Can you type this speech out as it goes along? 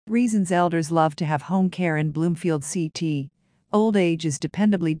Reasons elders love to have home care in Bloomfield CT. Old age is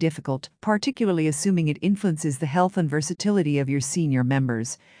dependably difficult, particularly assuming it influences the health and versatility of your senior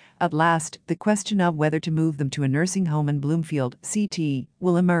members. At last, the question of whether to move them to a nursing home in Bloomfield CT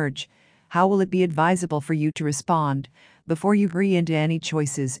will emerge. How will it be advisable for you to respond? Before you hurry into any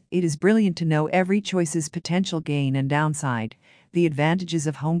choices, it is brilliant to know every choice's potential gain and downside. The advantages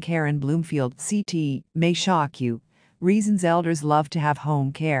of home care in Bloomfield CT may shock you. Reasons elders love to have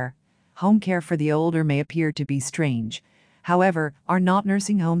home care. Home care for the older may appear to be strange. However, are not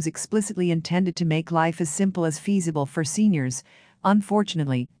nursing homes explicitly intended to make life as simple as feasible for seniors?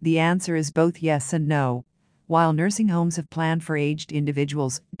 Unfortunately, the answer is both yes and no. While nursing homes have planned for aged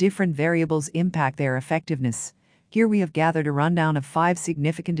individuals, different variables impact their effectiveness. Here we have gathered a rundown of 5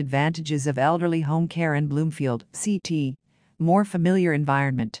 significant advantages of elderly home care in Bloomfield CT. More familiar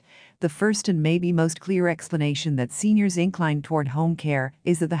environment. The first and maybe most clear explanation that seniors incline toward home care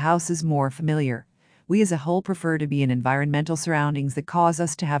is that the house is more familiar. We as a whole prefer to be in environmental surroundings that cause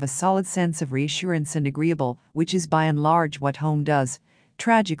us to have a solid sense of reassurance and agreeable, which is by and large what home does.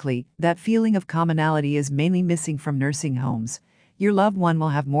 Tragically, that feeling of commonality is mainly missing from nursing homes. Your loved one will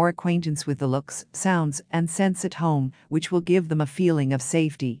have more acquaintance with the looks, sounds, and scents at home, which will give them a feeling of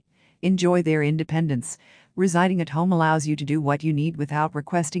safety. Enjoy their independence. Residing at home allows you to do what you need without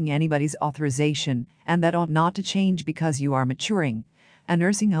requesting anybody's authorization, and that ought not to change because you are maturing. A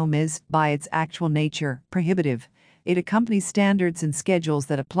nursing home is, by its actual nature, prohibitive. It accompanies standards and schedules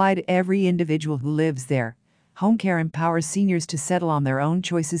that apply to every individual who lives there. Home care empowers seniors to settle on their own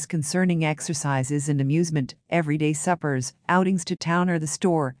choices concerning exercises and amusement, everyday suppers, outings to town or the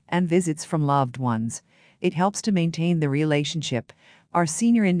store, and visits from loved ones. It helps to maintain the relationship. Our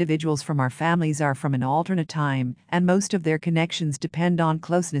senior individuals from our families are from an alternate time, and most of their connections depend on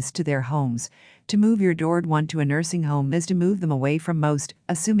closeness to their homes. To move your adored one to a nursing home is to move them away from most,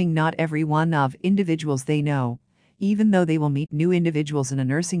 assuming not every one of, individuals they know. Even though they will meet new individuals in a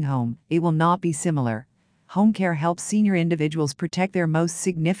nursing home, it will not be similar. Home care helps senior individuals protect their most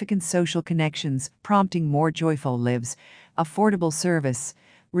significant social connections, prompting more joyful lives. Affordable service.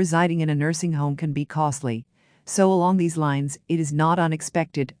 Residing in a nursing home can be costly. So along these lines, it is not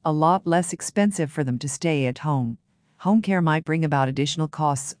unexpected, a lot less expensive for them to stay at home. Home care might bring about additional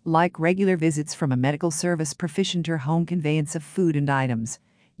costs, like regular visits from a medical service proficient or home conveyance of food and items.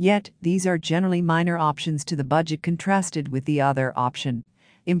 Yet, these are generally minor options to the budget contrasted with the other option.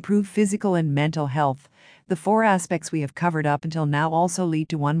 Improve physical and mental health. The 4 aspects we have covered up until now also lead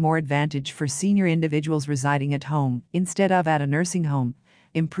to one more advantage for senior individuals residing at home, instead of at a nursing home.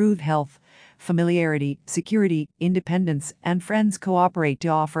 Improved health. Familiarity, security, independence, and friends cooperate to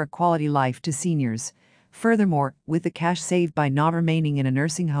offer a quality life to seniors. Furthermore, with the cash saved by not remaining in a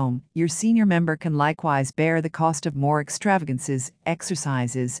nursing home, your senior member can likewise bear the cost of more extravagances,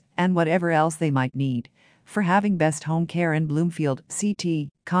 exercises, and whatever else they might need. For having best home care in Bloomfield CT,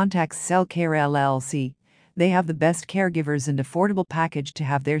 contact Cell Care LLC. They have the best caregivers and affordable package to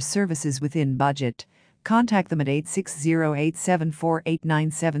have their services within budget. Contact them at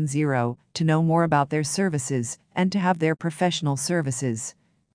 860-874-8970 to know more about their services and to have their professional services.